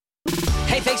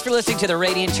Hey, thanks for listening to the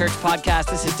Radiant Church podcast.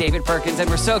 This is David Perkins, and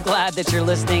we're so glad that you're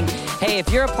listening. Hey, if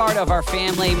you're a part of our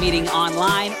family meeting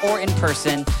online or in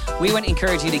person, we would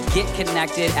encourage you to get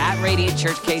connected at Radiant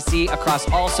Church KC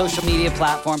across all social media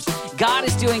platforms. God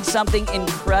is doing something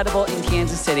incredible in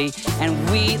Kansas City, and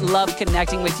we love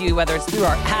connecting with you, whether it's through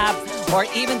our app or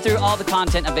even through all the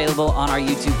content available on our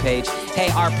YouTube page. Hey,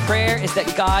 our prayer is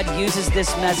that God uses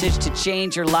this message to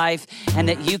change your life and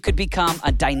that you could become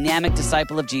a dynamic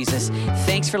disciple of Jesus.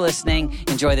 Thanks for listening.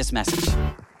 Enjoy this message.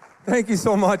 Thank you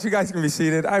so much. You guys can be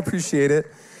seated. I appreciate it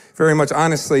very much.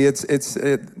 Honestly,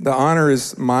 the honor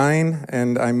is mine,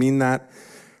 and I mean that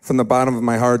from the bottom of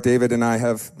my heart. David and I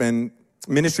have been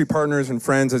ministry partners and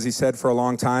friends, as he said, for a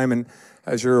long time, and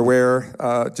as you're aware,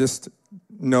 just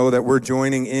know that we're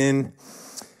joining in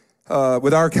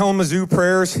with our Kalamazoo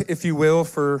prayers, if you will,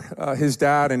 for his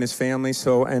dad and his family.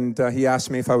 And he asked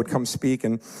me if I would come speak,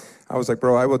 and I was like,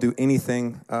 bro, I will do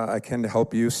anything I can to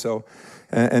help you.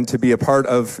 And to be a part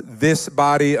of this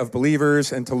body of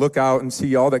believers and to look out and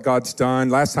see all that God's done.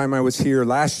 Last time I was here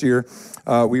last year,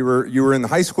 you were in the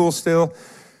high school still,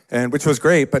 and which was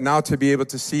great. But now to be able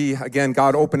to see, again,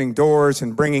 God opening doors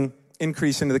and bringing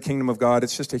increase into the kingdom of God,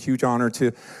 it's just a huge honor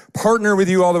to partner with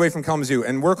you all the way from Kalamazoo.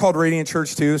 And we're called Radiant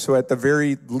Church too, so at the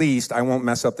very least, I won't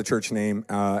mess up the church name,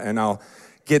 and I'll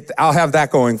have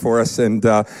that going for us. And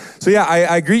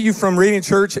I greet you from Radiant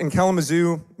Church in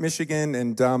Kalamazoo, Michigan.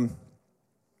 And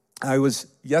I was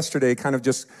yesterday kind of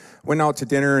just went out to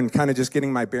dinner and kind of just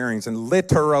getting my bearings. And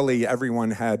literally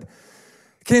everyone had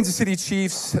Kansas City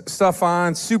Chiefs stuff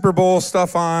on, Super Bowl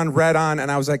stuff on, red on. And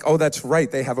I was like, oh, that's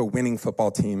right. They have a winning football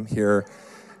team here.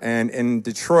 And in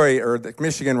Detroit or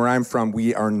Michigan, where I'm from,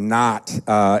 we are not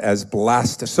as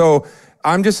blessed. So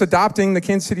I'm just adopting the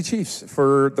Kansas City Chiefs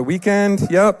for the weekend.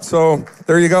 Yep. So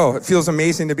there you go. It feels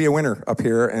amazing to be a winner up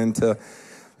here. And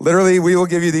literally, we will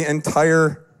give you the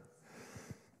entire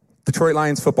Detroit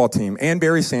Lions football team and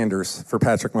Barry Sanders for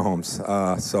Patrick Mahomes.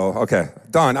 Okay,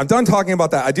 done. I'm done talking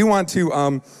about that. I do want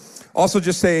to also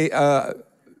just say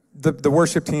the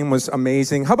worship team was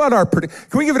amazing. How about can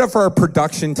we give it up for our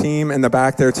production team in the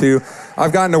back there too?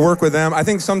 I've gotten to work with them. I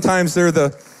think sometimes they're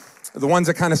the ones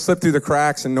that kind of slip through the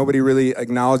cracks and nobody really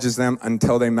acknowledges them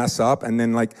until they mess up. And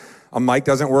then like a mic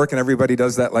doesn't work and everybody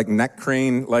does that like neck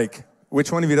crane. Like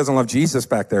which one of you doesn't love Jesus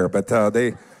back there? But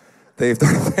they've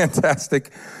done a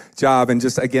fantastic job. And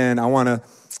just, again, I want to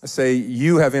say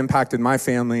you have impacted my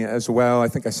family as well. I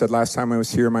think I said last time I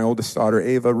was here, my oldest daughter,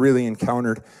 Ava, really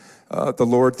encountered the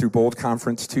Lord through Bold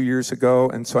Conference 2 years ago.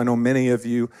 And so I know many of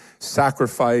you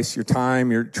sacrifice your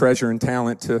time, your treasure, and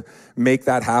talent to make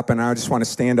that happen. I just want to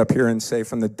stand up here and say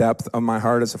from the depth of my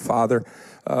heart as a father,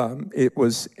 it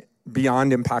was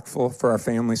beyond impactful for our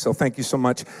family. So thank you so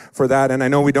much for that. And I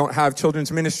know we don't have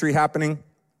children's ministry happening.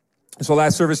 So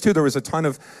last service, too, there was a ton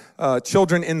of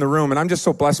children in the room, and I'm just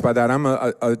so blessed by that. I'm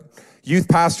a youth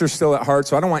pastor still at heart,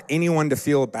 so I don't want anyone to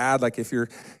feel bad, like if your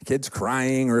kid's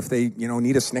crying or if they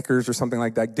need a Snickers or something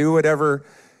like that. Do whatever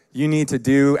you need to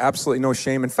do. Absolutely no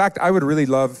shame. In fact, I would really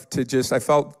love to I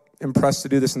felt impressed to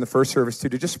do this in the first service, too,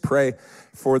 to just pray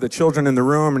for the children in the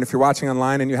room. And if you're watching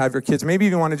online and you have your kids, maybe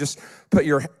you want to just put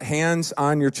your hands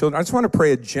on your children. I just want to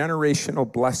pray a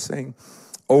generational blessing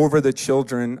over the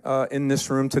children in this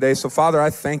room today. So, Father, I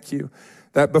thank you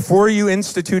that before you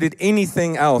instituted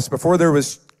anything else, before there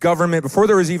was government, before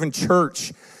there was even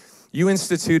church, you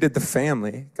instituted the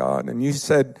family, God. And you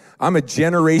said, I'm a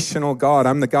generational God.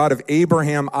 I'm the God of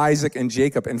Abraham, Isaac, and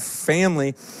Jacob. And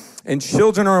family and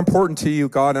children are important to you,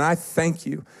 God. And I thank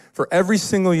you for every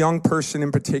single young person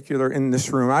in particular in this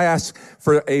room. I ask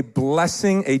for a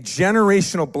blessing, a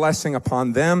generational blessing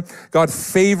upon them. God,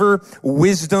 favor,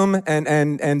 wisdom,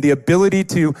 and the ability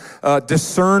to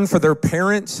discern for their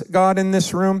parents, God, in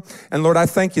this room. And Lord, I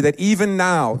thank you that even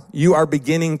now you are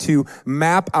beginning to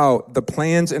map out the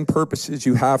plans and purposes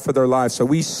you have for their lives. So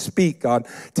we speak, God,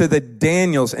 to the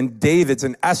Daniels and Davids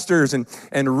and Esthers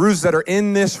and Ruths that are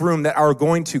in this room that are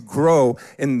going to grow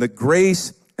in the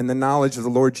grace and the knowledge of the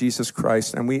Lord Jesus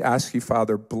Christ. And we ask you,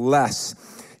 Father, bless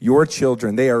your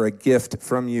children. They are a gift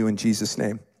from you in Jesus'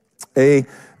 name.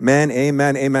 Amen,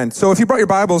 amen, amen. So if you brought your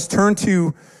Bibles, turn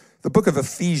to the book of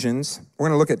Ephesians. We're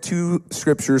going to look at two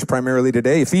scriptures primarily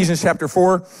today. Ephesians chapter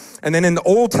 4, and then in the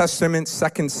Old Testament,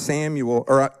 2 Samuel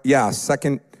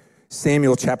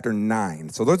chapter 9.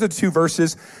 So those are the two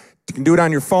verses. You can do it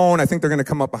on your phone. I think they're going to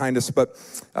come up behind us, but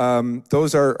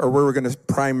those are where we're going to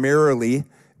primarily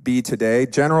be today.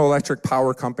 General Electric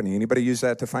Power Company. Anybody use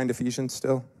that to find Ephesians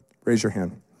still? Raise your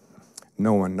hand.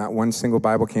 No one. Not one single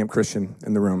Bible Camp Christian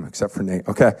in the room except for Nate.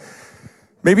 Okay.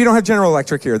 Maybe you don't have General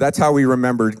Electric here. That's how we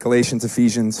remembered Galatians,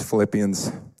 Ephesians,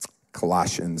 Philippians,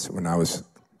 Colossians when I was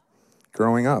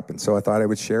growing up. And so I thought I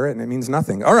would share it, and it means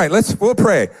nothing. All right, we'll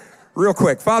pray real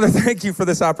quick. Father, thank you for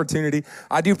this opportunity.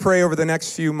 I do pray over the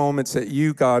next few moments that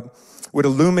you, God, would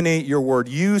illuminate your word.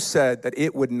 You said that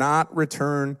it would not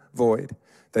return void,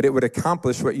 that it would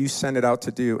accomplish what you sent it out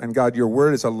to do. And God, your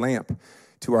word is a lamp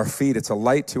to our feet. It's a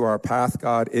light to our path,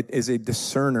 God. It is a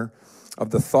discerner of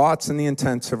the thoughts and the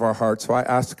intents of our hearts. So I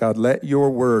ask, God, let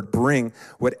your word bring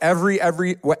whatever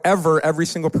every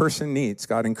single person needs,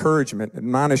 God, encouragement,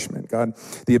 admonishment, God,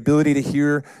 the ability to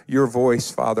hear your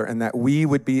voice, Father, and that we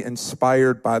would be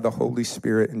inspired by the Holy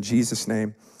Spirit in Jesus'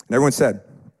 name. And everyone said,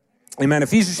 amen.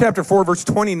 Ephesians chapter 4, verse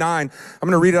 29, I'm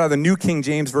going to read it out of the New King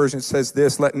James Version. It says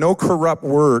this: let no corrupt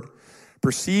word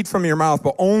proceed from your mouth,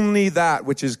 but only that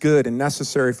which is good and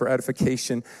necessary for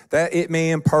edification, that it may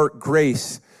impart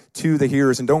grace to the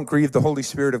hearers. And don't grieve the Holy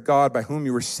Spirit of God, by whom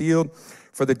you were sealed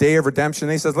for the day of redemption.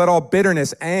 And he says, let all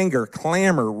bitterness, anger,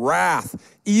 clamor, wrath,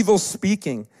 evil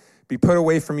speaking be put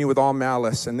away from you with all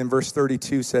malice. And then verse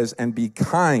 32 says, and be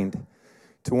kind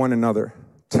to one another,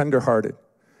 tenderhearted,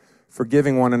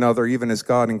 forgiving one another, even as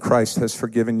God in Christ has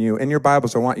forgiven you. In your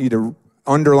Bibles, I want you to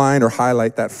underline or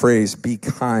highlight that phrase, be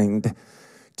kind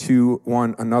to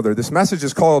one another. This message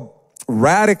is called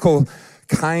Radical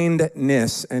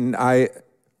Kindness, and I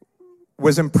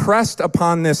was impressed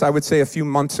upon this, I would say, a few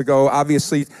months ago.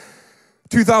 Obviously,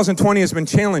 2020 has been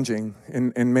challenging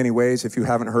in many ways. If you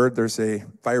haven't heard, there's a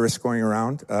virus going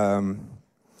around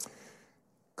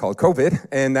called COVID,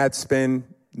 and that's been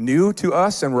new to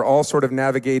us, and we're all sort of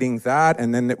navigating that.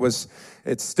 And then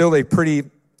it's still a pretty,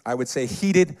 I would say,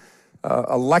 heated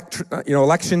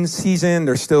election season.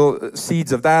 There's still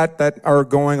seeds of that are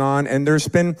going on, and there's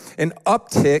been an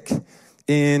uptick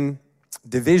in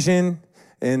division,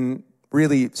 in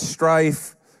really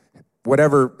strife,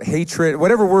 whatever, hatred,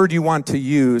 whatever word you want to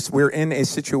use. We're in a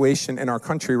situation in our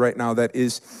country right now that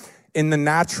is in the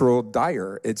natural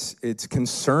dire. It's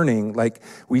concerning. Like,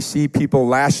 we see people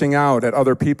lashing out at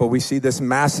other people. We see this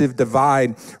massive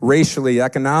divide racially,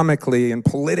 economically, and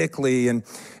politically, and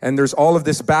there's all of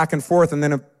this back and forth, and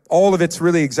then all of it's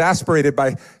really exasperated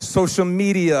by social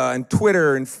media and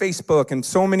Twitter and Facebook and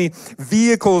so many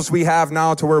vehicles we have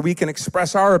now to where we can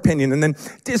express our opinion and then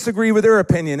disagree with their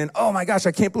opinion. And, oh my gosh,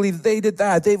 I can't believe they did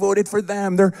that. They voted for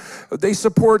them. They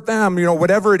support them.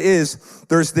 Whatever it is,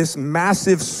 there's this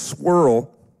massive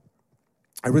swirl.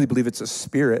 I really believe it's a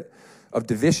spirit of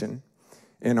division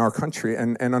in our country.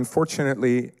 And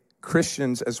unfortunately,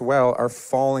 Christians as well are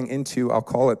falling into, I'll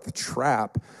call it the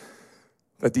trap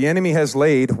that the enemy has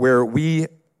laid, where we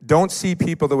don't see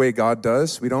people the way God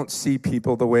does. We don't see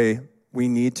people the way we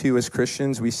need to as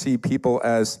Christians. We see people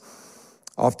as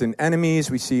often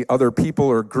enemies. We see other people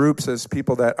or groups as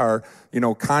people that are,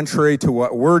 contrary to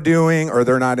what we're doing, or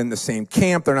they're not in the same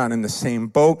camp, they're not in the same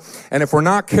boat. And if we're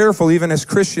not careful, even as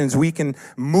Christians, we can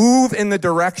move in the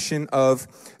direction of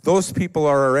those people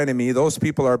are our enemy, those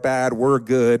people are bad, we're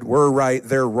good, we're right,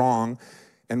 they're wrong.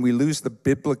 And we lose the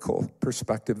biblical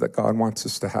perspective that God wants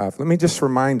us to have. Let me just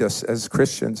remind us as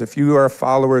Christians, if you are a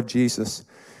follower of Jesus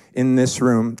in this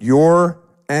room, your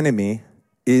enemy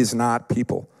is not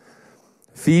people.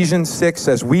 Ephesians 6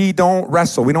 says, we don't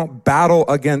battle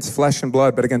against flesh and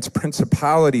blood, but against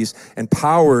principalities and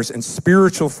powers and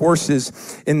spiritual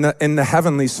forces in the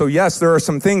heavenlies. So yes, there are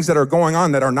some things that are going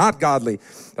on that are not godly,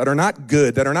 that are not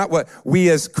good, that are not what we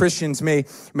as Christians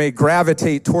may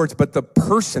gravitate towards, but the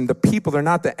people, they're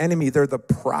not the enemy, they're the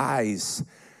prize.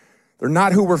 They're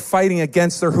not who we're fighting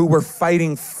against, they're who we're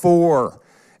fighting for.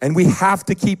 And we have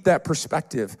to keep that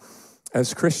perspective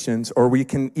as Christians, or we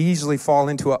can easily fall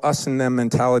into a us and them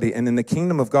mentality. And in the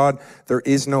kingdom of God, there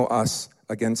is no us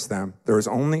against them. There is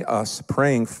only us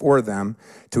praying for them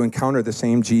to encounter the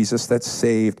same Jesus that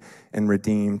saved and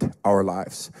redeemed our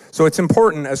lives. So it's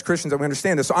important as Christians that we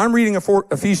understand this. So I'm reading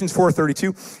Ephesians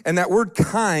 4:32, and that word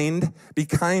kind, be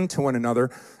kind to one another,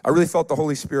 I really felt the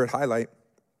Holy Spirit highlight.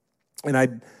 And I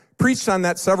preached on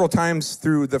that several times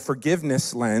through the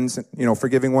forgiveness lens,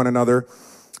 forgiving one another,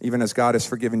 even as God has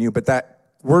forgiven you. But that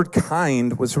word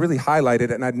kind was really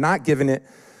highlighted, and I'd not given it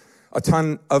a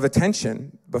ton of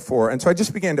attention before. And so I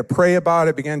just began to pray about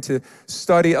it, began to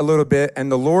study a little bit,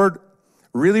 and the Lord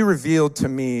really revealed to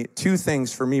me two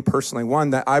things for me personally.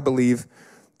 One, that I believe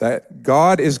that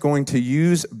God is going to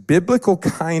use biblical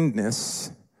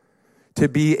kindness to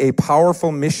be a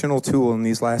powerful missional tool in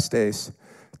these last days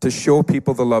to show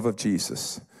people the love of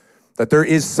Jesus. That there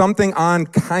is something on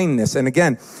kindness. And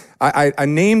again, I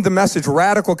named the message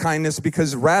Radical Kindness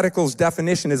because radical's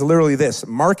definition is literally this: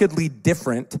 markedly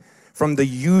different from the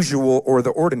usual or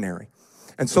the ordinary.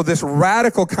 And so this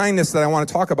radical kindness that I want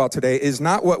to talk about today is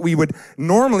not what we would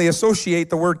normally associate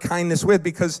the word kindness with,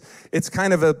 because it's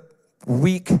kind of a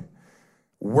weak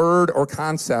word or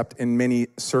concept in many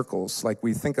circles. Like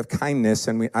we think of kindness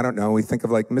and we think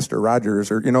of like Mr. Rogers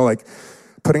or, like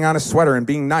putting on a sweater and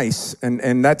being nice.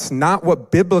 And that's not what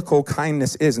biblical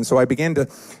kindness is. And so I began to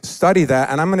study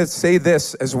that. And I'm going to say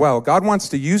this as well. God wants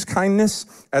to use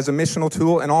kindness as a missional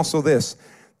tool, and also this,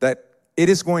 that it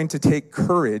is going to take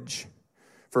courage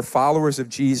for followers of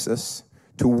Jesus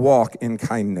to walk in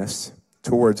kindness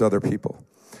towards other people.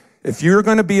 If you're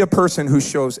going to be a person who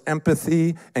shows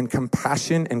empathy and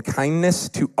compassion and kindness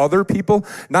to other people,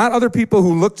 not other people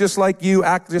who look just like you,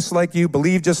 act just like you,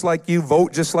 believe just like you,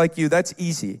 vote just like you, that's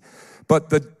easy. But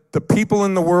the people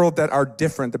in the world that are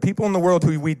different, the people in the world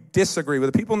who we disagree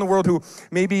with, the people in the world who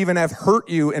maybe even have hurt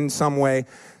you in some way,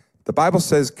 the Bible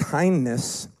says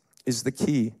kindness is the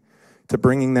key to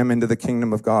bringing them into the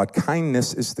kingdom of God.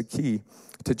 Kindness is the key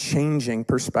to changing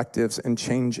perspectives and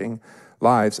changing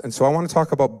lives. And so I want to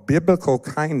talk about biblical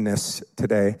kindness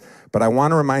today, but I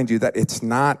want to remind you that it's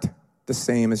not the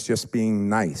same as just being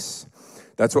nice.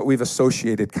 That's what we've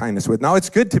associated kindness with. Now, it's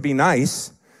good to be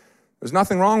nice. There's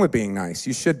nothing wrong with being nice.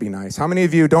 You should be nice. How many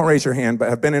of you, don't raise your hand, but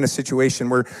have been in a situation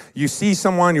where you see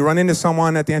someone, you run into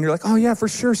someone at the end, you're like, oh yeah, for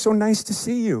sure, so nice to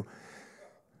see you.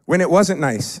 When it wasn't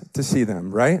nice to see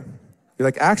them, right? You're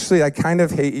like, actually, I kind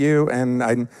of hate you, and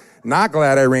I'm not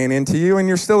glad I ran into you, and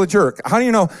you're still a jerk. How do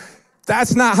you know?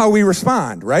 That's not how we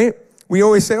respond, right? We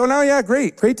always say, oh, no, yeah,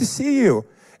 great to see you.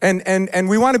 And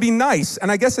we want to be nice.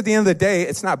 And I guess at the end of the day,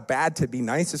 it's not bad to be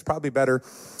nice. It's probably better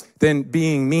than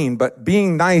being mean. But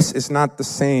being nice is not the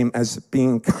same as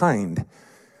being kind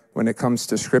when it comes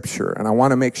to Scripture. And I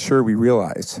want to make sure we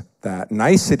realize that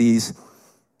niceties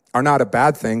are not a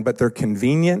bad thing, but they're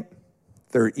convenient,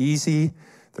 they're easy,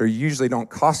 they usually don't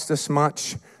cost us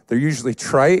much, they're usually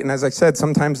trite, and as I said,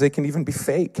 sometimes they can even be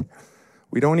fake.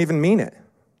 We don't even mean it.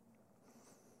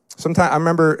 Sometimes, I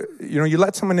remember, you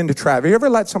let someone into traffic. You ever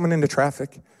let someone into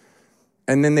traffic,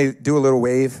 and then they do a little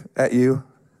wave at you,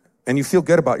 and you feel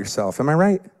good about yourself? Am I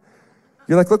right?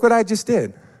 You're like, look what I just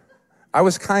did. I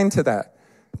was kind to that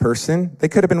person. They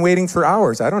could have been waiting for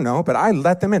hours. I don't know, but I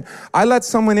let them in. I let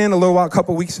someone in a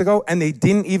couple weeks ago, and they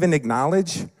didn't even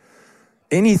acknowledge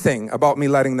anything about me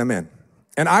letting them in.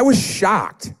 And I was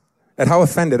shocked at how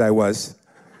offended I was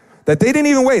that they didn't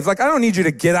even wave. Like, I don't need you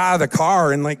to get out of the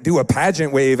car and like do a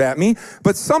pageant wave at me,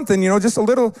 but something, just a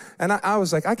little. And I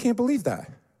was like, I can't believe that.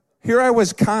 Here I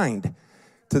was kind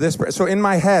to this person. So in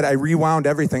my head, I rewound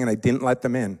everything and I didn't let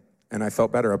them in. And I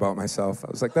felt better about myself.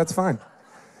 I was like, that's fine.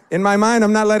 In my mind,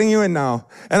 I'm not letting you in now.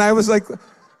 And I was like,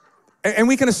 and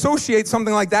we can associate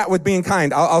something like that with being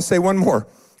kind. I'll say one more.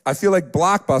 I feel like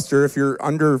Blockbuster, if you're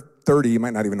under 30, you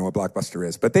might not even know what Blockbuster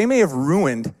is, but they may have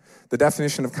ruined the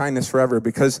definition of kindness forever,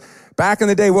 because back in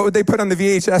the day, what would they put on the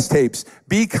VHS tapes?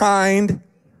 Be kind,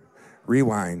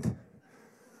 rewind.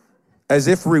 As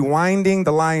if rewinding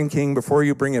The Lion King before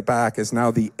you bring it back is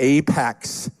now the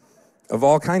apex of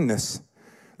all kindness.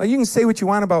 Like, you can say what you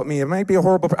want about me. It might be a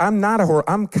horrible, I'm not a horrible,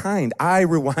 I'm kind. I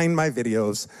rewind my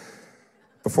videos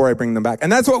before I bring them back. And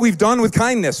that's what we've done with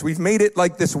kindness. We've made it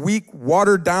like this weak,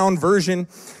 watered down version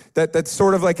that's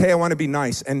sort of like, hey, I want to be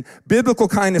nice. And biblical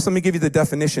kindness, let me give you the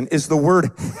definition, is the word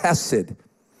hesed.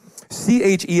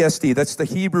 C-H-E-S-D, that's the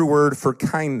Hebrew word for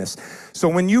kindness. So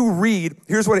when you read,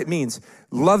 here's what it means: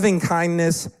 loving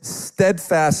kindness,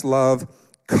 steadfast love,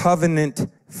 covenant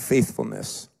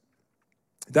faithfulness.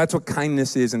 That's what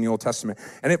kindness is in the Old Testament.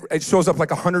 And it shows up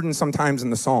like 100 and some times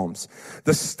in the Psalms.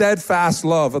 The steadfast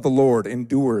love of the Lord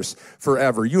endures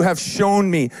forever. You have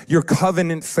shown me your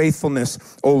covenant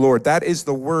faithfulness, O Lord. That is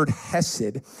the word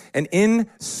hesed. And in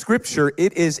Scripture,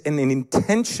 it is an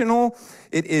intentional,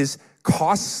 it is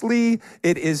costly,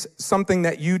 it is something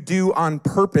that you do on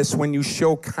purpose when you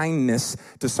show kindness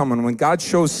to someone. When God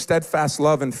shows steadfast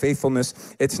love and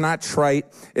faithfulness, it's not trite,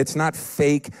 it's not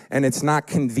fake, and it's not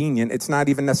convenient. It's not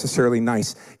even necessarily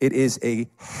nice. It is a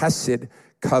hesed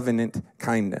covenant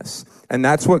kindness. And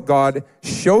that's what God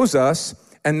shows us,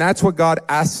 and that's what God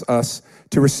asks us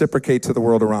to reciprocate to the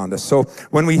world around us. So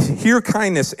when we hear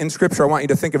kindness in Scripture, I want you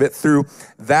to think of it through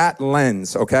that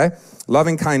lens, okay?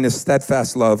 Loving kindness,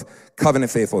 steadfast love, covenant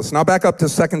faithfulness. Now back up to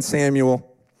 2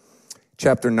 Samuel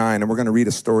chapter 9, and we're going to read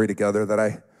a story together that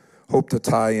I hope to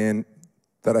tie in,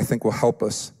 that I think will help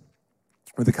us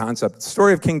with the concept. The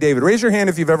story of King David. Raise your hand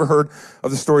if you've ever heard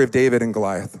of the story of David and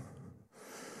Goliath.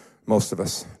 Most of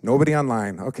us. Nobody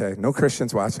online. Okay, no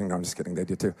Christians watching. No, I'm just kidding. They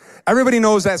do too. Everybody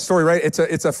knows that story, right?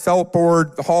 It's a felt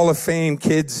board, Hall of Fame,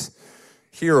 kids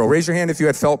hero. Raise your hand if you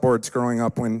had felt boards growing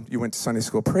up when you went to Sunday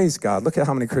school. Praise God. Look at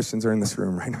how many Christians are in this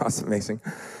room right now. It's amazing.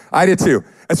 I did too.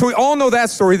 And so we all know that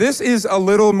story. This is a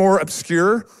little more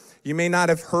obscure. You may not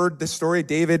have heard this story.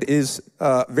 David is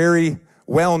very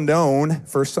well known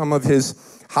for some of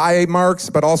his high marks,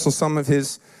 but also some of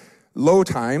his low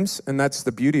times. And that's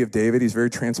the beauty of David. He's very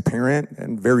transparent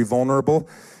and very vulnerable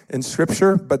in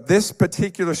Scripture. But this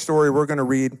particular story we're going to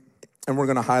read and we're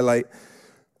going to highlight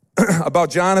about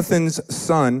Jonathan's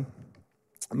son,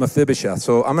 Mephibosheth.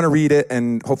 So I'm going to read it,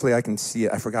 and hopefully I can see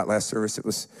it. I forgot last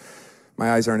service.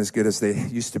 My eyes aren't as good as they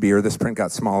used to be, or this print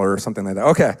got smaller or something like that.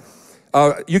 Okay.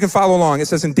 You can follow along. It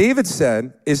says, and David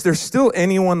said, is there still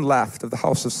anyone left of the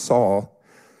house of Saul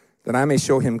that I may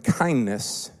show him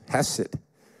kindness, hesed,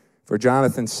 for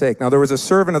Jonathan's sake? Now there was a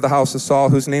servant of the house of Saul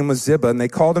whose name was Ziba, and they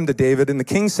called him to David, and the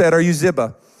king said, are you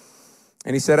Ziba?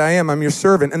 And he said, I am, I'm your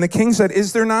servant. And the king said,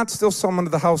 is there not still someone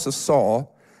of the house of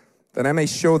Saul that I may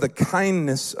show the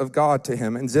kindness of God to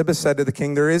him? And Ziba said to the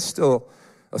king, there is still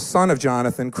a son of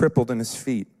Jonathan crippled in his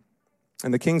feet.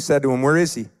 And the king said to him, where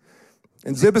is he?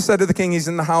 And Ziba said to the king, he's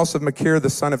in the house of Machir, the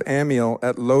son of Ammiel,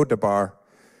 at Lo-debar.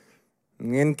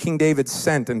 And then King David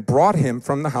sent and brought him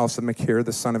from the house of Machir,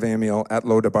 the son of Ammiel, at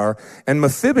Lo-debar. And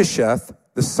Mephibosheth,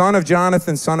 the son of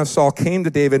Jonathan, son of Saul, came to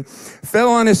David, fell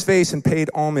on his face and paid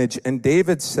homage. And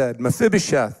David said,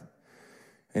 Mephibosheth.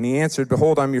 And he answered,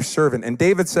 behold, I'm your servant. And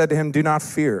David said to him, do not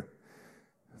fear,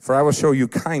 for I will show you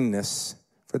kindness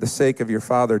for the sake of your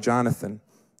father Jonathan.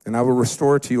 And I will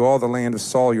restore to you all the land of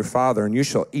Saul your father, and you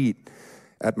shall eat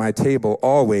at my table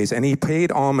always. And he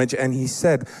paid homage, and he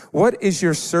said, what is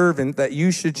your servant that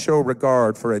you should show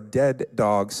regard for a dead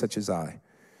dog such as I?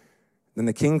 Then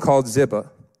the king called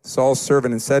Ziba, Saul's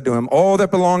servant, and said to him, all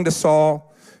that belonged to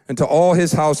Saul and to all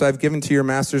his house I have given to your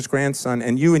master's grandson,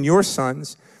 and you and your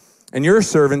sons and your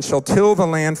servants shall till the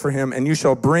land for him, and you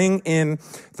shall bring in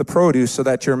the produce so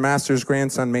that your master's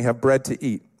grandson may have bread to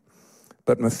eat.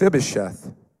 But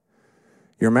Mephibosheth,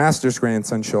 your master's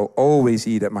grandson, shall always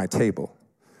eat at my table.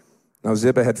 Now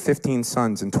Ziba had 15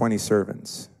 sons and 20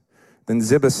 servants. Then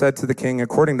Ziba said to the king,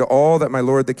 according to all that my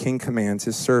lord the king commands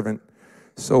his servant,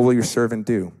 so will your servant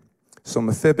do. So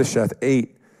Mephibosheth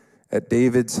ate at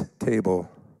David's table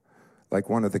like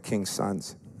one of the king's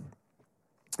sons.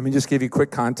 Let me just give you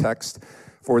quick context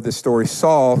for this story.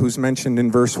 Saul, who's mentioned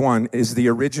in verse 1, is the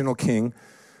original king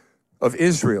of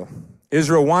Israel.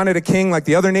 Israel wanted a king like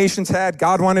the other nations had.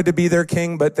 God wanted to be their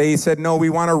king, but they said, no, we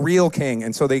want a real king.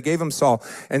 And so they gave him Saul.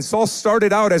 And Saul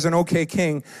started out as an okay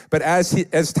king, but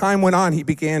as time went on, he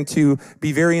began to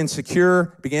be very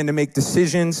insecure, began to make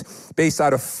decisions based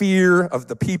out of fear of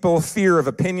the people, fear of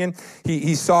opinion.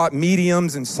 He sought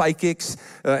mediums and psychics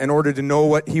in order to know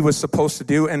what he was supposed to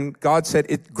do. And God said,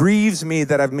 it grieves me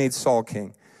that I've made Saul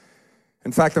king.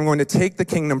 In fact, I'm going to take the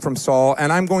kingdom from Saul,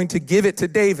 and I'm going to give it to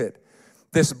David.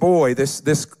 This boy,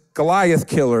 this Goliath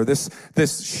killer,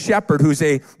 this shepherd who's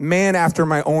a man after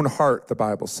my own heart, the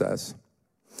Bible says.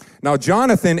 Now,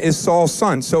 Jonathan is Saul's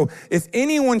son. So if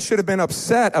anyone should have been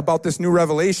upset about this new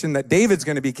revelation that David's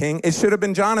going to be king, it should have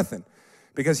been Jonathan,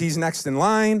 because he's next in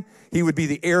line. He would be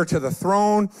the heir to the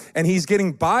throne, and he's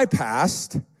getting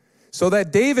bypassed so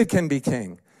that David can be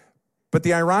king. But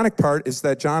the ironic part is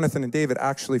that Jonathan and David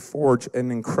actually forge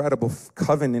an incredible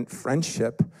covenant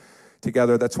friendship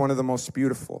together. That's one of the most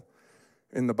beautiful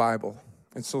in the Bible.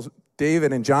 And so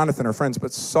David and Jonathan are friends,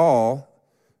 but Saul,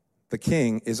 the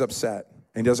king, is upset.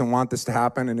 And he doesn't want this to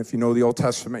happen. And if you know the Old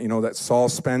Testament, you know that Saul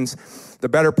spends the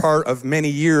better part of many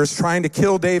years trying to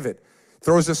kill David,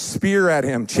 throws a spear at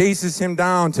him, chases him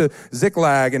down to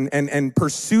Ziklag, and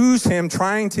pursues him,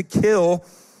 trying to kill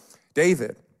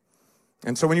David.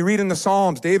 And so when you read in the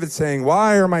Psalms, David saying,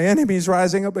 why are my enemies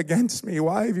rising up against me?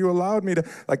 Why have you allowed me to,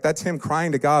 like, that's him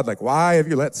crying to God, like, why have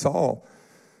you let Saul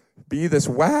be this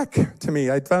whack to me?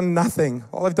 I've done nothing.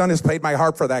 All I've done is played my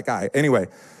harp for that guy. Anyway,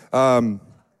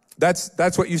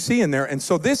 that's what you see in there. And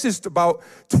so this is about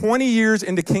 20 years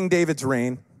into King David's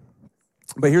reign.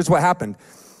 But here's what happened.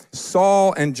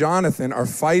 Saul and Jonathan are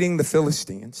fighting the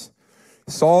Philistines.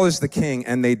 Saul is the king,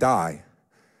 and they die.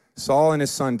 Saul and his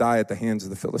son die at the hands of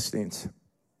the Philistines.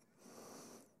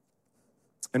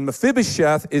 And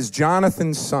Mephibosheth is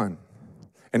Jonathan's son.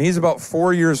 And he's about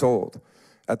 4 years old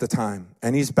at the time.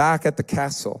 And he's back at the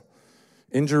castle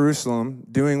in Jerusalem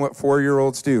doing what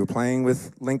 4-year-olds do, playing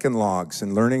with Lincoln Logs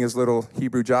and learning his little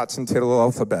Hebrew jots and tittle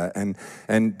alphabet.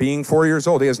 And being 4 years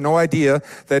old, he has no idea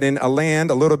that in a land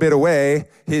a little bit away,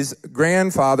 his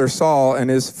grandfather Saul and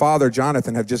his father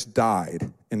Jonathan have just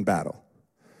died in battle.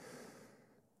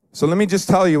 So let me just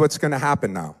tell you what's going to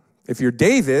happen now. If you're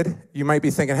David, you might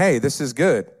be thinking, hey, this is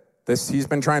good. He's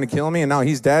been trying to kill me, and now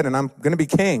he's dead, and I'm going to be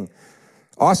king.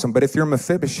 Awesome. But if you're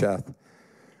Mephibosheth,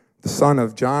 the son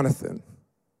of Jonathan,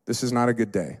 this is not a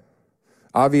good day.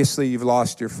 Obviously, you've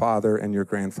lost your father and your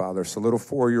grandfather. So little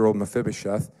 4-year-old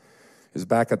Mephibosheth is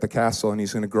back at the castle, and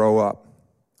he's going to grow up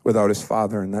without his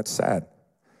father, and that's sad.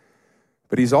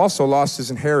 But he's also lost his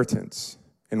inheritance.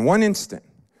 In one instant,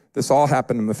 this all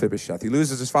happened to Mephibosheth. He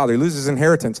loses his father. He loses his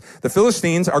inheritance. The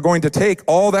Philistines are going to take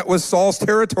all that was Saul's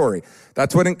territory.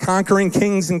 That's what conquering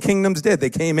kings and kingdoms did. They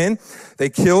came in, they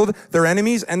killed their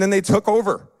enemies, and then they took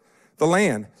over the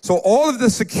land. So all of the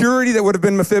security that would have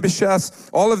been Mephibosheth's,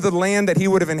 all of the land that he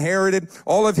would have inherited,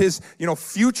 all of his,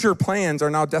 future plans are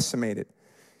now decimated.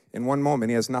 In one moment,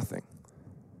 he has nothing.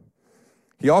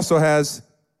 He also has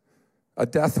a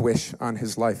death wish on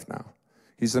his life now.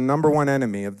 He's the number one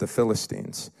enemy of the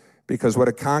Philistines, because what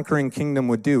a conquering kingdom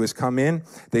would do is come in,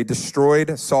 they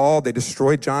destroyed Saul, they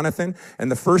destroyed Jonathan, and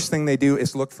the first thing they do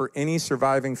is look for any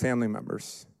surviving family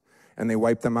members, and they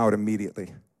wipe them out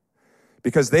immediately.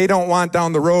 Because they don't want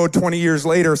down the road 20 years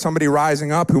later somebody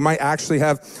rising up who might actually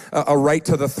have a right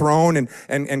to the throne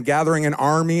and gathering an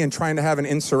army and trying to have an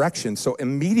insurrection. So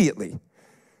immediately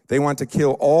they want to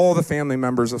kill all the family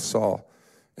members of Saul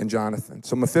and Jonathan.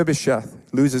 So Mephibosheth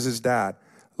loses his dad,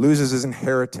 loses his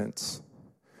inheritance,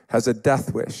 has a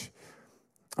death wish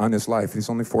on his life.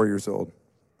 He's only 4 years old.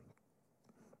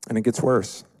 And it gets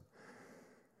worse.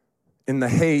 In the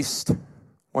haste,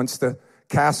 once the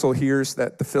castle hears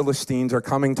that the Philistines are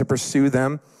coming to pursue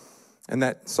them and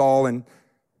that Saul and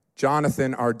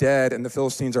Jonathan are dead and the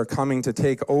Philistines are coming to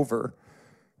take over,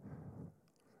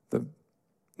 the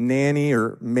nanny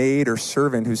or maid or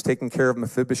servant who's taking care of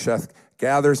Mephibosheth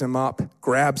gathers him up,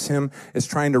 grabs him, is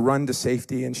trying to run to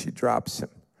safety, and she drops him.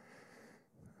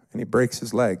 And he breaks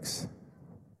his legs,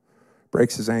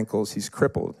 breaks his ankles. He's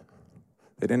crippled.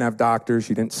 They didn't have doctors.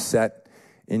 You didn't set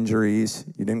injuries.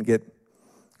 You didn't get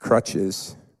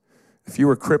crutches. If you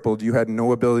were crippled, you had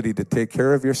no ability to take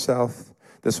care of yourself.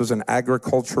 This was an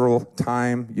agricultural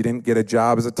time. You didn't get a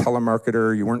job as a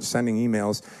telemarketer. You weren't sending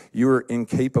emails. You were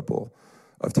incapable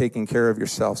of taking care of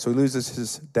yourself. So he loses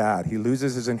his dad. He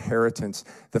loses his inheritance.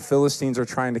 The Philistines are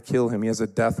trying to kill him. He has a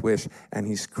death wish, and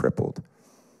he's crippled.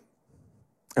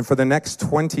 And for the next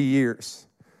 20 years,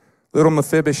 little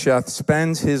Mephibosheth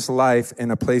spends his life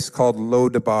in a place called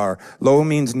Lo-Debar. Lo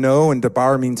means no, and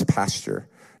Debar means pasture.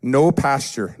 No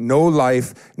pasture, no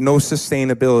life, no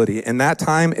sustainability. In that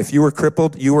time, if you were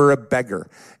crippled, you were a beggar.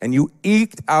 And you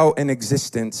eked out an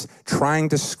existence trying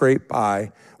to scrape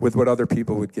by with what other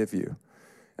people would give you.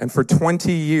 And for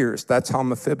 20 years, that's how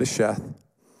Mephibosheth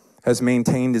has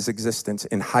maintained his existence,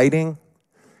 in hiding,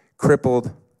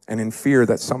 crippled, and in fear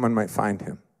that someone might find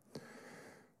him.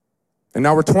 And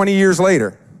now we're 20 years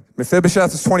later.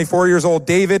 Mephibosheth is 24 years old.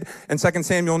 David in 2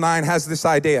 Samuel 9 has this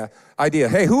idea.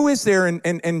 Hey, who is there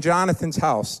in Jonathan's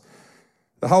house,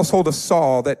 the household of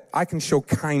Saul, that I can show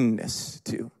kindness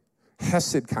to?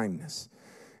 Hesed kindness.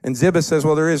 And Ziba says,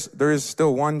 well, there is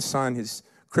still one son. He's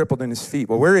crippled in his feet.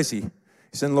 Well, where is he?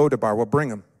 He's in Lo-Debar. Well, bring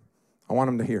him. I want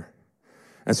him to hear.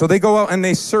 And so they go out and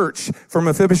they search for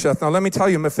Mephibosheth. Now, let me tell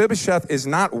you, Mephibosheth is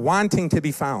not wanting to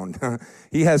be found.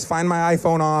 He has Find My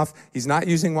iPhone off. He's not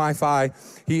using Wi-Fi.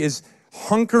 He is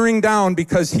hunkering down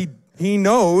because he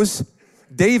knows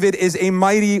David is a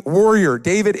mighty warrior.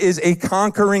 David is a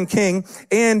conquering king.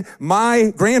 And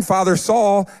my grandfather,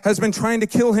 Saul, has been trying to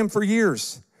kill him for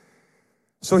years.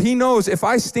 So he knows if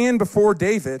I stand before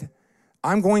David,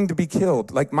 I'm going to be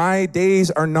killed. Like, my days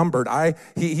are numbered.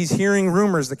 He's hearing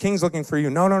rumors. The king's looking for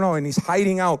you. No. And he's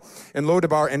hiding out in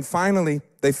Lo-Debar. And finally,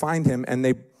 they find him and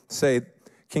they say,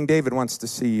 King David wants to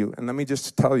see you. And let me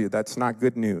just tell you, that's not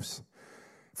good news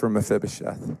for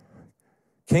Mephibosheth.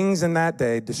 Kings in that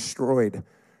day destroyed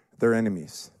their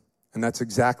enemies. And that's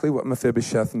exactly what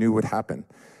Mephibosheth knew would happen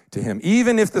to him.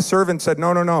 Even if the servant said,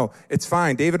 no, it's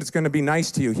fine. David is going to be nice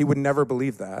to you. He would never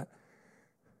believe that.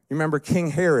 You remember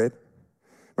King Herod?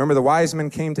 Remember, the wise men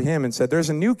came to him and said, there's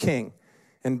a new king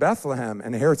in Bethlehem.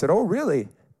 And Herod said, oh, really?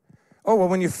 Oh, well,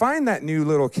 when you find that new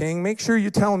little king, make sure you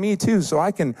tell me too so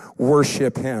I can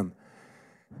worship him.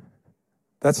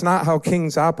 That's not how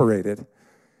kings operated.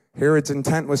 Herod's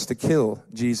intent was to kill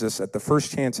Jesus at the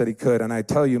first chance that he could. And I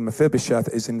tell you, Mephibosheth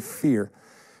is in fear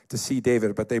to see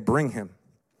David, but they bring him.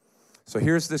 So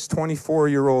here's this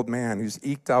 24-year-old man who's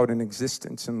eked out an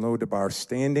existence in Lo-Debar,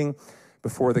 standing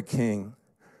before the king.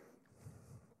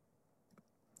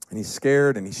 And he's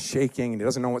scared and he's shaking and he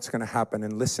doesn't know what's going to happen.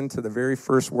 And listen to the very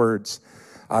first words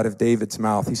out of David's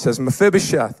mouth. He says,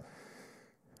 Mephibosheth.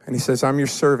 And he says, I'm your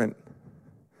servant.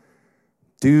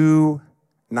 Do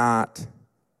not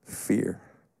fear.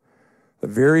 The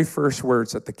very first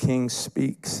words that the king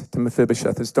speaks to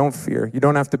Mephibosheth is, don't fear. You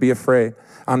don't have to be afraid.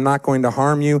 I'm not going to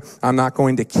harm you. I'm not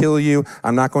going to kill you.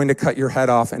 I'm not going to cut your head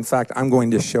off. In fact, I'm going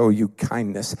to show you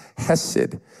kindness.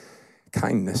 Hesed,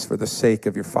 kindness for the sake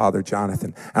of your father,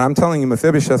 Jonathan. And I'm telling you,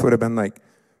 Mephibosheth would have been like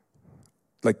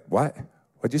what?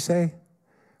 What'd you say?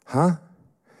 Huh?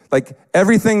 Like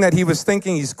everything that he was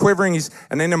thinking, he's quivering.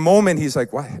 And in a moment, he's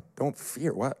like, what? Don't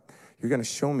fear. What? You're going to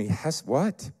show me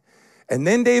what? And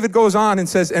then David goes on and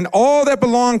says, and all that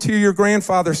belonged to your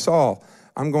grandfather Saul,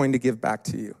 I'm going to give back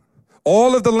to you.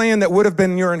 All of the land that would have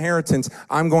been your inheritance,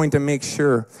 I'm going to make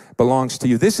sure belongs to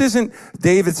you. This isn't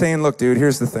David saying, look, dude,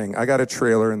 here's the thing. I got a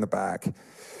trailer in the back.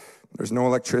 There's no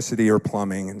electricity or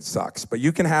plumbing and it sucks, but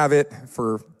you can have it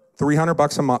for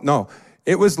 $300 a month. No,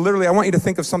 it was literally, I want you to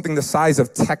think of something the size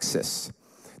of Texas.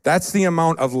 That's the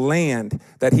amount of land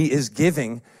that he is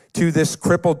giving to this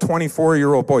crippled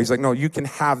 24-year-old boy. He's like, no, you can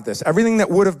have this. Everything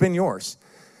that would have been yours.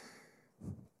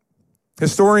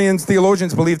 Historians,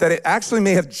 theologians believe that it actually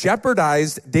may have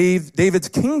jeopardized David's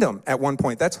kingdom at one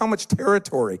point. That's how much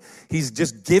territory he's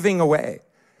just giving away.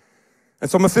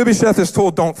 And so Mephibosheth is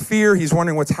told, don't fear. He's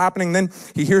wondering what's happening. Then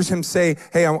he hears him say,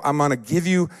 hey, I'm going to give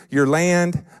you your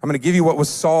land. I'm going to give you what was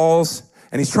Saul's.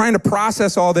 And he's trying to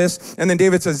process all this. And then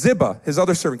David says, Ziba, his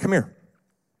other servant, come here.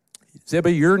 Ziba,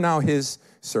 you're now his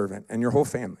servant and your whole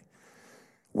family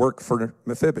work for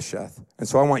Mephibosheth. And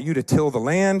so I want you to till the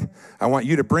land. I want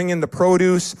you to bring in the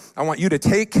produce. I want you to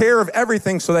take care of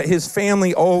everything so that his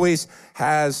family always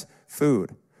has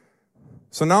food.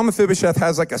 So now Mephibosheth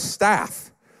has like a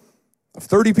staff of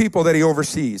 30 people that he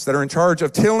oversees that are in charge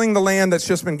of tilling the land that's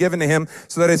just been given to him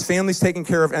so that his family's taken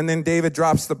care of. And then David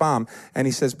drops the bomb and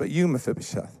he says, but you,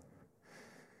 Mephibosheth,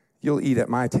 you'll eat at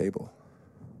my table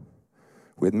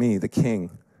with me, the king,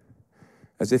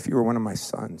 as if you were one of my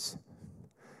sons.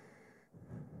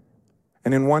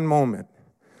 And in one moment,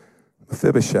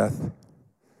 Mephibosheth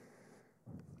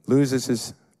loses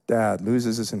his dad,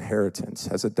 loses his inheritance,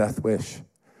 has a death wish,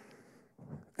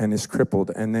 and is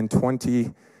crippled. And then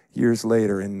 20 years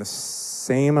later, in the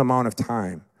same amount of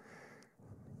time,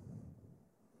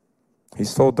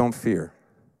 he's told, don't fear.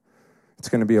 It's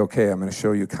going to be okay. I'm going to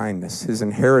show you kindness. His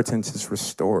inheritance is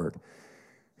restored.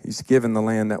 He's given the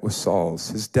land that was Saul's.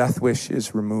 His death wish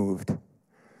is removed.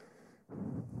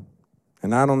 And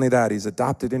not only that, he's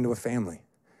adopted into a family.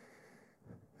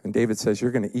 And David says, you're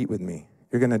going to eat with me.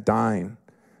 You're going to dine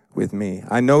with me.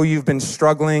 I know you've been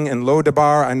struggling in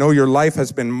Lodabar. I know your life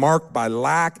has been marked by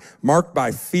lack, marked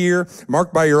by fear,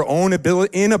 marked by your own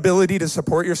inability to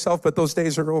support yourself, but those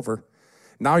days are over.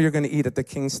 Now you're going to eat at the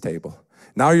king's table.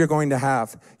 Now you're going to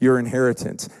have your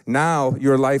inheritance. Now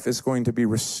your life is going to be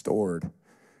restored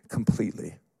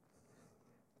completely.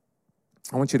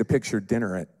 I want you to picture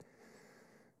dinner at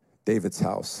David's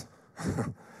house.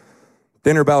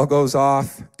 Dinner bell goes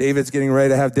off. David's getting ready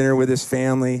to have dinner with his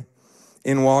family.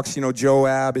 In walks,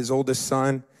 Joab, his oldest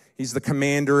son. He's the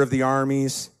commander of the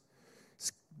armies.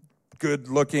 He's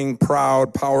good-looking,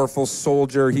 proud, powerful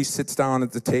soldier. He sits down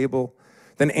at the table.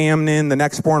 Then Amnon, the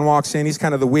next born, walks in. He's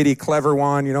kind of the witty, clever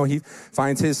one. He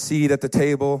finds his seat at the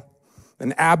table.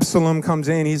 Then Absalom comes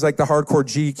in. He's like the hardcore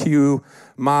GQ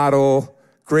model,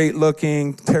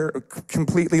 great-looking,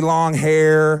 completely long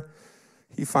hair.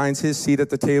 He finds his seat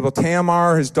at the table.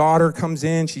 Tamar, his daughter, comes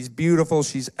in. She's beautiful.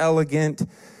 She's elegant.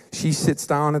 She sits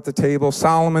down at the table.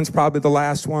 Solomon's probably the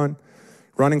last one,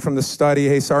 running from the study.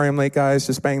 Hey, sorry I'm late, guys.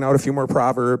 Just banging out a few more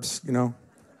Proverbs,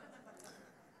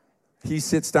 He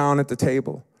sits down at the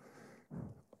table.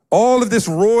 All of this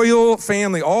royal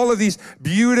family, all of these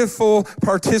beautiful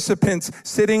participants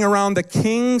sitting around the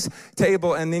king's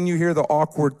table, and then you hear the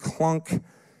awkward clunk,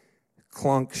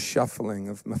 clunk shuffling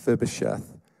of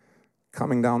Mephibosheth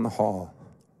coming down the hall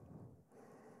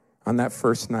on that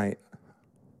first night,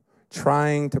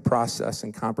 trying to process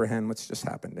and comprehend what's just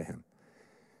happened to him.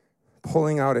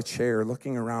 Pulling out a chair,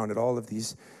 looking around at all of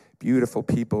these beautiful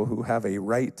people who have a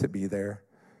right to be there,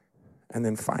 and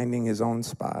then finding his own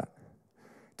spot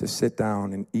to sit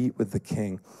down and eat with the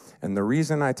king. And the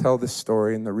reason I tell this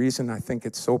story and the reason I think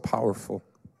it's so powerful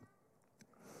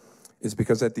is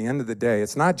because at the end of the day,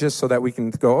 it's not just so that we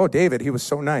can go, oh, David, he was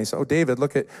so nice. Oh, David,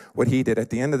 look at what he did. At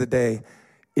the end of the day,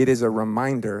 it is a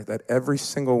reminder that every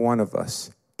single one of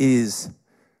us is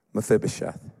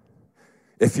Mephibosheth.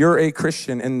 If you're a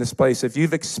Christian in this place, if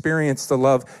you've experienced the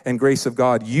love and grace of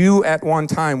God, you at one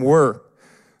time were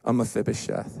a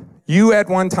Mephibosheth. You at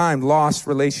one time lost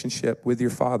relationship with your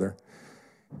father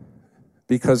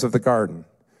because of the garden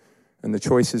and the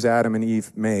choices Adam and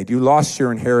Eve made. You lost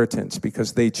your inheritance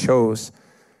because they chose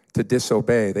to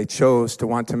disobey. They chose to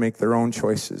want to make their own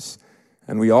choices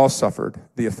And we all suffered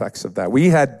the effects of that. We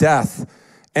had death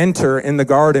enter in the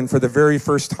garden for the very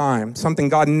first time, something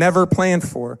God never planned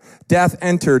for. Death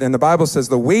entered, and the Bible says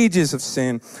the wages of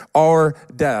sin are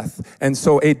death. And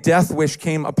so a death wish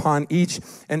came upon each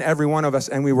and every one of us,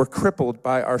 and we were crippled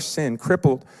by our sin,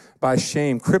 crippled by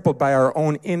shame, crippled by our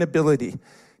own inability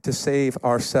to save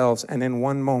ourselves. And in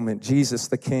one moment, Jesus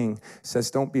the King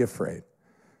says, don't be afraid.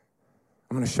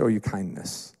 I'm going to show you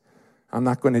kindness. I'm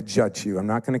not going to judge you. I'm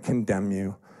not going to condemn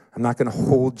you. I'm not going to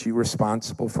hold you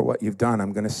responsible for what you've done.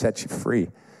 I'm going to set you free.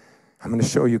 I'm going to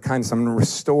show you kindness. I'm going to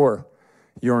restore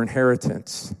your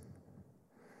inheritance.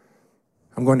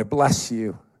 I'm going to bless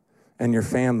you and your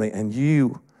family, and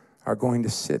you are going to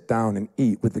sit down and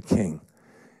eat with the King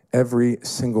every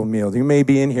single meal. You may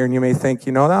be in here and you may think,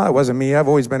 no, it wasn't me. I've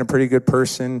always been a pretty good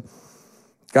person.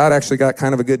 God actually got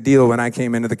kind of a good deal when I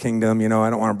came into the kingdom. I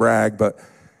don't want to brag, but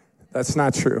that's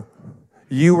not true.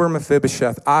 You were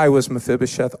Mephibosheth. I was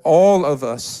Mephibosheth. All of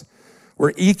us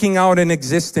were eking out an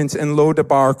existence in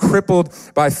Lo-Debar, crippled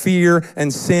by fear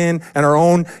and sin and our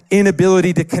own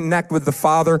inability to connect with the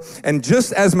Father. And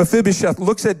just as Mephibosheth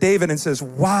looks at David and says,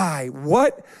 why?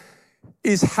 What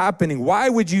is happening? Why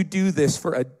would you do this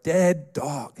for a dead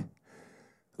dog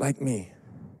like me?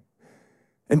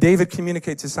 And David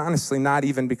communicates this honestly, not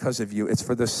even because of you. It's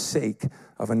for the sake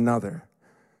of another.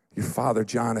 Your father,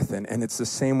 Jonathan. And it's the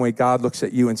same way God looks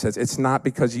at you and says, it's not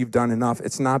because you've done enough.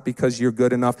 It's not because you're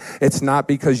good enough. It's not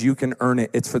because you can earn it.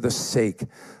 It's for the sake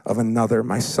of another.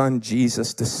 My son,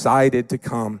 Jesus, decided to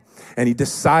come, and he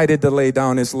decided to lay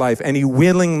down his life, and he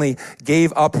willingly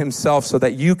gave up himself so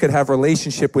that you could have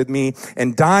relationship with me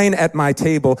and dine at my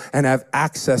table and have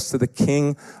access to the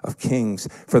King of Kings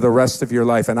for the rest of your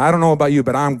life. And I don't know about you,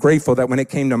 but I'm grateful that when it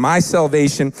came to my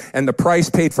salvation and the price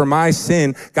paid for my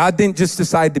sin, God didn't just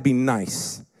decide to be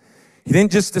nice. He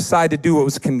didn't just decide to do what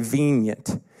was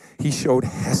convenient. He showed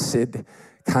hesed,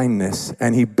 kindness,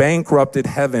 and he bankrupted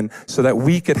heaven so that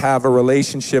we could have a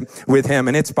relationship with him.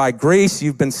 And it's by grace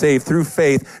you've been saved through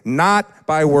faith, not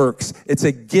by works. It's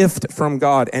a gift from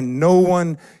God, and no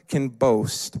one can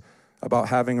boast about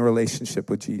having a relationship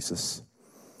with Jesus.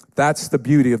 That's the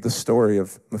beauty of the story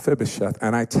of Mephibosheth.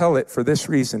 And I tell it for this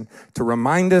reason, to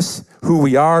remind us who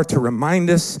we are, to remind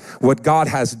us what God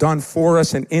has done for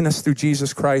us and in us through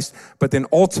Jesus Christ, but then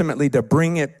ultimately to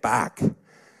bring it back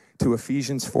to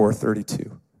Ephesians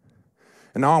 4:32.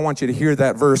 And now I want you to hear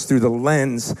that verse through the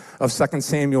lens of 2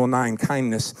 Samuel 9,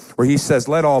 kindness, where he says,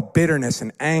 let all bitterness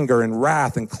and anger and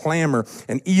wrath and clamor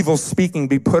and evil speaking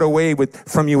be put away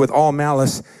from you with all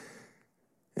malice,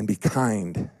 and be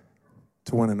kind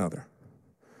to one another,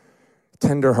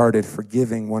 tender-hearted,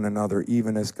 forgiving one another,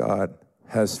 even as God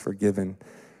has forgiven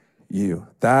you.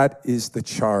 That is the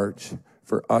charge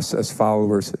for us as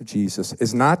followers of Jesus,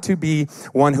 is not to be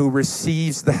one who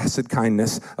receives the hesed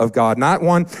kindness of God, not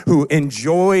one who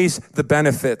enjoys the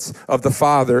benefits of the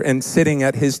Father and sitting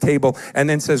at his table and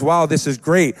then says, wow, this is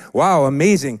great. Wow,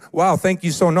 amazing. Wow, thank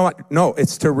you so much. No,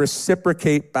 it's to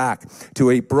reciprocate back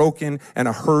to a broken and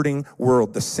a hurting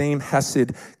world the same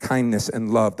hesed kindness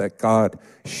and love that God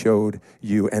showed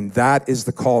you. And that is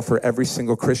the call for every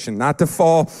single Christian, not to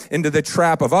fall into the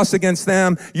trap of us against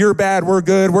them. You're bad, we're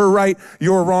good, we're right,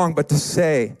 you're wrong, but to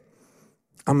say,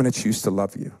 I'm going to choose to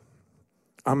love you.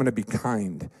 I'm going to be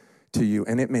kind to you.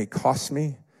 And it may cost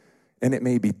me, and it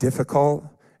may be difficult,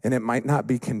 and it might not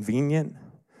be convenient,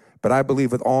 but I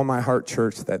believe with all my heart,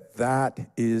 church, that that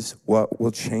is what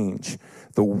will change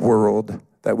the world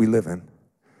that we live in.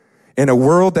 In a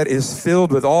world that is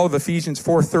filled with all of Ephesians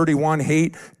 4:31,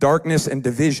 hate, darkness, and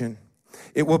division,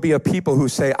 it will be a people who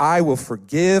say, I will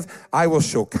forgive, I will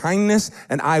show kindness,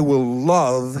 and I will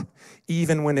love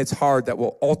even when it's hard, that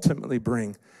will ultimately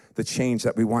bring the change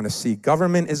that we want to see.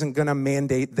 Government isn't going to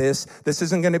mandate this. This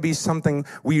isn't going to be something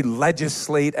we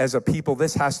legislate as a people.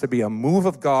 This has to be a move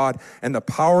of God and the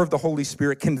power of the Holy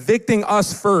Spirit convicting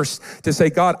us first to say,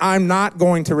 God, I'm not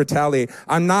going to retaliate.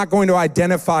 I'm not going to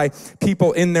identify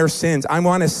people in their sins. I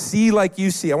want to see like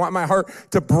you see. I want my heart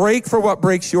to break for what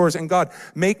breaks yours. And God,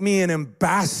 make me an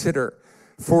ambassador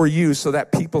for you so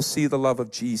that people see the love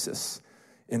of Jesus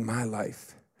in my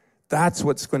life. That's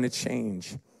what's going to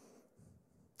change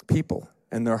people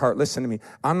and their heart. Listen to me.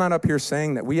 I'm not up here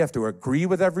saying that we have to agree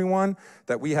with everyone,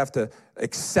 that we have to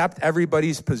accept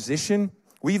everybody's position.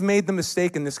 We've made the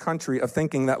mistake in this country of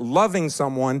thinking that loving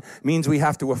someone means we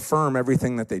have to affirm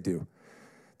everything that they do.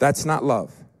 That's not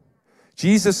love.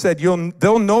 Jesus said,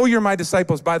 they'll know you're my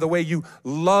disciples by the way you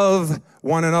love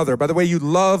one another, by the way you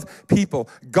love people.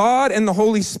 God and the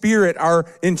Holy Spirit are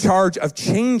in charge of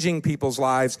changing people's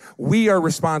lives. We are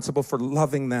responsible for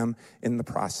loving them in the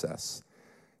process.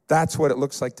 That's what it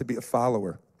looks like to be a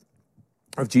follower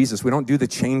of Jesus. We don't do the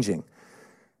changing.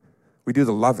 We do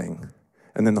the loving.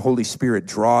 And then the Holy Spirit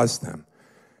draws them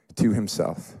to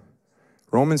himself.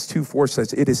 Romans 2:4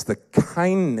 says, it is the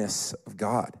kindness of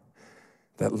God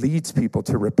that leads people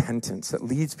to repentance, that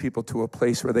leads people to a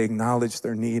place where they acknowledge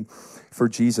their need for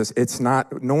Jesus. It's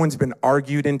not, no one's been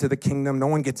argued into the kingdom. No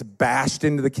one gets bashed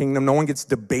into the kingdom. No one gets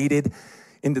debated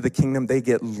into the kingdom. They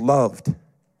get loved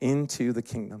into the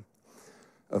kingdom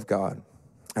of God.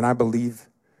 And I believe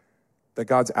that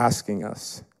God's asking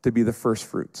us to be the first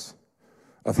fruits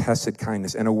of Hesed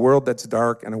kindness in a world that's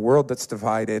dark, in a world that's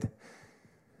divided,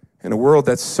 in a world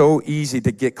that's so easy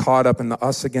to get caught up in the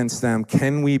us against them.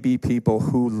 Can we be people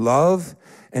who love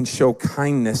and show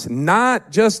kindness,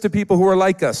 not just to people who are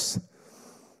like us,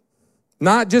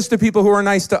 not just to people who are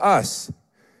nice to us,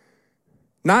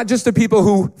 not just to people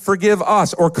who forgive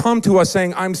us or come to us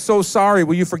saying, I'm so sorry,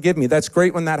 will you forgive me? That's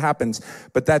great when that happens,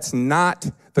 but that's not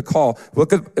the call.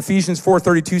 Look at Ephesians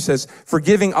 4:32 says,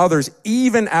 forgiving others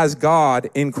even as God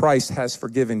in Christ has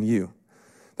forgiven you.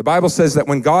 The Bible says that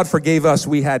when God forgave us,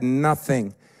 we had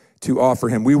nothing to offer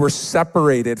him. We were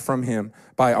separated from him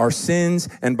by our sins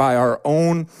and by our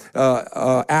own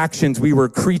actions. We were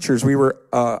creatures. We were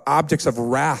objects of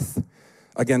wrath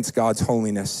against God's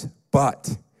holiness.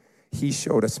 But he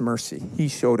showed us mercy. He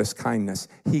showed us kindness.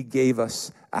 He gave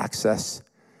us access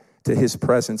to his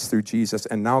presence through Jesus.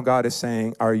 And now God is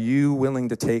saying, are you willing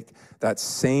to take that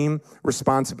same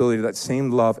responsibility, that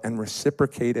same love, and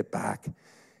reciprocate it back,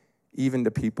 even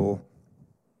to people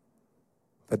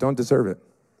that don't deserve it?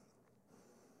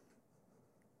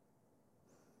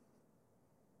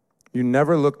 You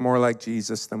never look more like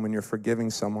Jesus than when you're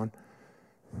forgiving someone,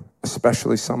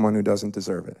 especially someone who doesn't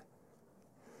deserve it.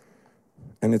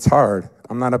 And it's hard.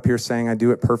 I'm not up here saying I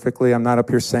do it perfectly. I'm not up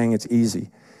here saying it's easy.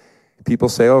 People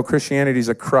say, oh, Christianity's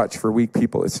a crutch for weak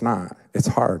people. It's not. It's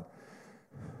hard.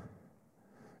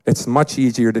 It's much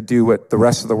easier to do what the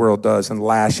rest of the world does and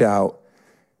lash out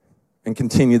and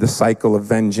continue the cycle of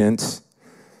vengeance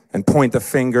and point the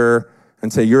finger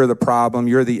and say, you're the problem,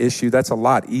 you're the issue. That's a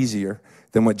lot easier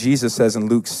than what Jesus says in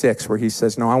Luke 6, where he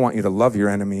says, no, I want you to love your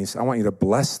enemies. I want you to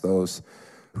bless those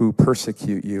who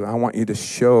persecute you. I want you to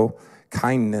show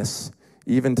kindness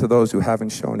even to those who haven't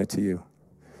shown it to you.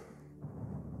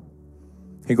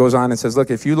 He goes on and says, look,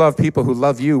 if you love people who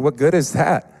love you, what good is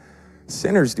that?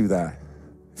 Sinners do that.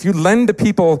 If you lend to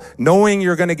people knowing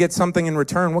you're going to get something in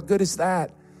return, what good is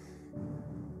that?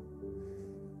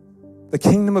 The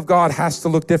kingdom of God has to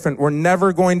look different. We're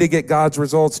never going to get God's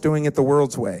results doing it the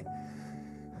world's way.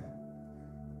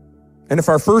 And if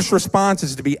our first response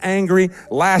is to be angry,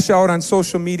 lash out on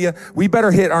social media, we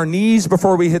better hit our knees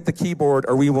before we hit the keyboard,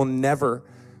 or we will never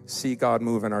see God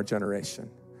move in our generation.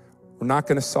 We're not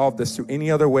going to solve this through any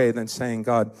other way than saying,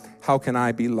 God, how can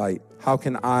I be light? How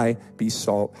can I be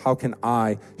salt? How can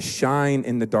I shine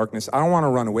in the darkness? I don't want to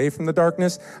run away from the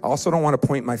darkness. I also don't want to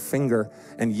point my finger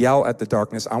and yell at the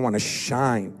darkness. I want to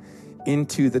shine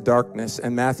into the darkness.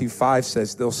 And Matthew 5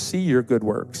 says, they'll see your good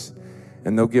works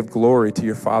and they'll give glory to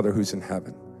your Father who's in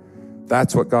heaven.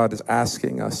 That's what God is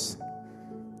asking us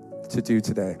to do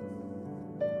today.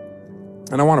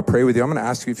 And I want to pray with you. I'm going to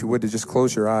ask you, if you would, to just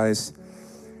close your eyes.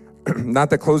 Not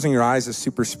that closing your eyes is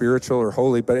super spiritual or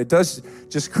holy, but it does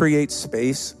just create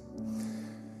space.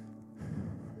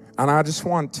 And I just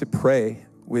want to pray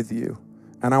with you.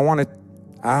 And I want to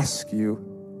ask you,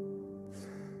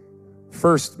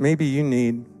 first, maybe you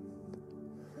need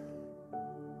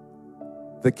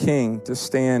the King to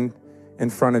stand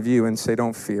in front of you and say,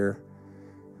 don't fear.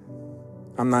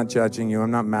 I'm not judging you.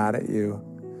 I'm not mad at you.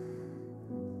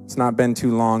 It's not been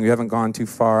too long. You haven't gone too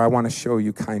far. I want to show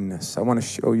you kindness. I want to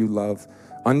show you love,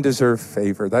 undeserved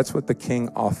favor. That's what the King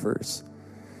offers.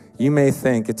 You may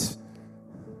think it's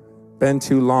been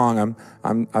too long.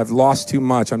 I've lost too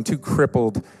much. I'm too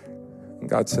crippled. And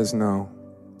God says, no.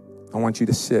 I want you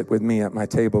to sit with me at my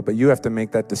table, but you have to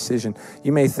make that decision.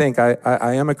 You may think I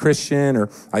am a Christian, or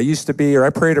I used to be, or I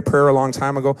prayed a prayer a long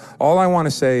time ago. All I want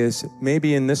to say is,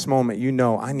 maybe in this moment, you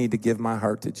know, I need to give my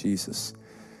heart to Jesus.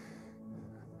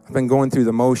 I've been going through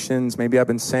the motions. Maybe I've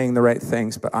been saying the right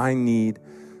things, but I need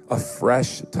a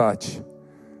fresh touch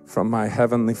from my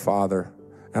Heavenly Father.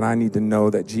 And I need to know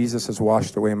that Jesus has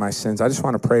washed away my sins. I just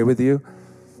want to pray with you.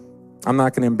 I'm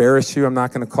not going to embarrass you. I'm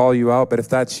not going to call you out. But if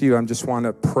that's you, I just want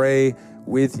to pray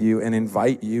with you and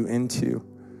invite you into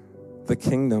the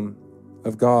kingdom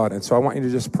of God. And so I want you to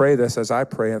just pray this as I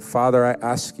pray it. Father, I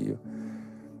ask you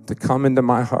to come into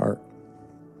my heart,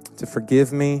 to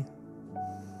forgive me,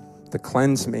 to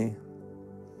cleanse me,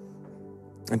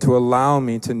 and to allow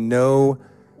me to know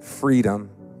freedom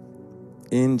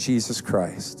in Jesus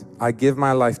Christ. I give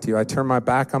my life to you. I turn my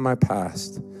back on my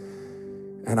past,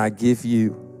 and I give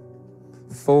you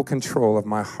full control of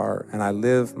my heart, and I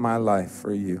live my life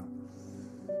for you.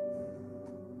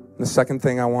 The second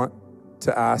thing I want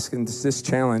to ask in this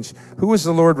challenge, who is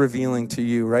the Lord revealing to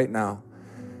you right now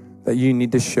that you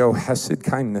need to show hesed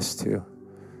kindness to?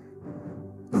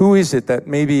 Who is it that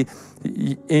maybe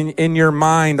in your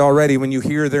mind already, when you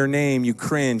hear their name, you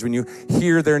cringe? When you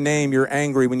hear their name, you're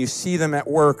angry. When you see them at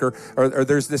work, or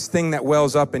there's this thing that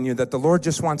wells up in you that the Lord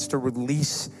just wants to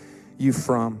release you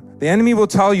from. The enemy will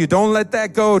tell you, don't let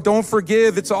that go. Don't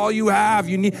forgive. It's all you have.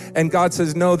 You need. And God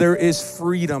says, no, there is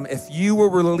freedom. If you will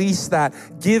release that,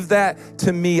 give that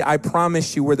to me. I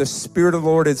promise you, where the Spirit of the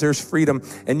Lord is, there's freedom.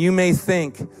 And you may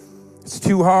think, it's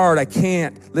too hard. I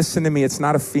can't. Listen to me. It's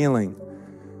not a feeling.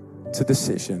 It's a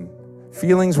decision.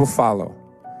 Feelings will follow.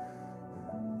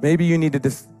 Maybe you need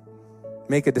to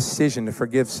make a decision to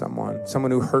forgive someone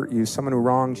who hurt you, someone who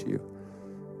wronged you.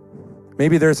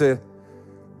 Maybe there's a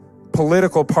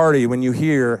political party when you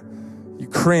hear, you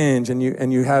cringe and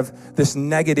you have this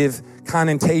negative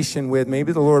connotation with.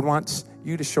 Maybe the Lord wants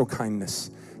you to show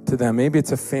kindness to them. Maybe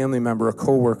it's a family member, a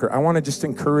coworker. I want to just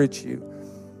encourage you.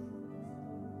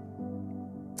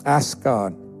 Ask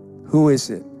God, who is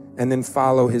it? And then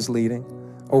follow his leading.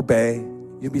 Obey.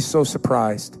 You'll be so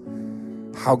surprised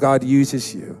how God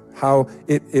uses you, how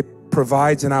it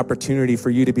provides an opportunity for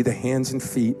you to be the hands and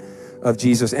feet of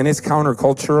Jesus. And it's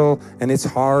countercultural, and it's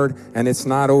hard, and it's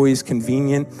not always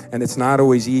convenient, and it's not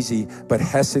always easy. But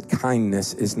hesed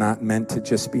kindness is not meant to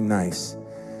just be nice.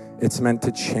 It's meant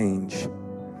to change.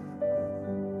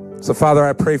 So, Father,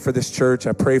 I pray for this church.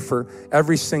 I pray for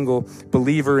every single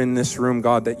believer in this room,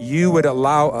 God, that you would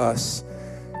allow us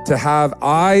to have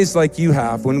eyes like you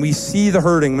have. When we see the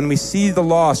hurting, when we see the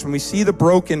lost, when we see the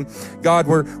broken, God,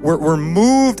 we're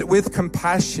moved with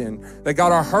compassion. That,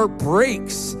 God, our heart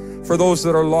breaks for those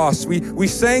that are lost. We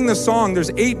sang the song, there's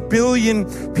 8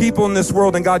 billion people in this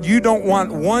world, and God, you don't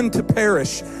want one to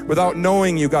perish without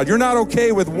knowing you, God. You're not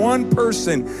okay with one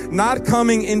person not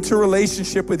coming into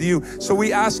relationship with you. So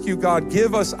we ask you, God,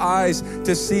 give us eyes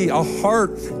to see, a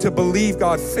heart to believe,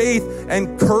 God, faith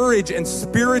and courage and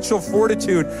spiritual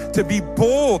fortitude to be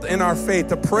bold in our faith,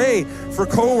 to pray for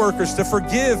coworkers, to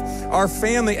forgive our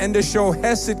family, and to show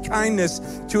hesed kindness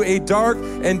to a dark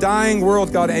and dying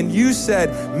world, God. And you said,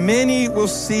 many will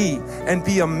see and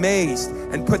be amazed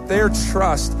and put their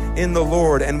trust in the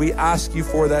Lord. And we ask you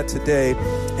for that today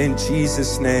in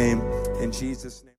Jesus' name. In Jesus' name.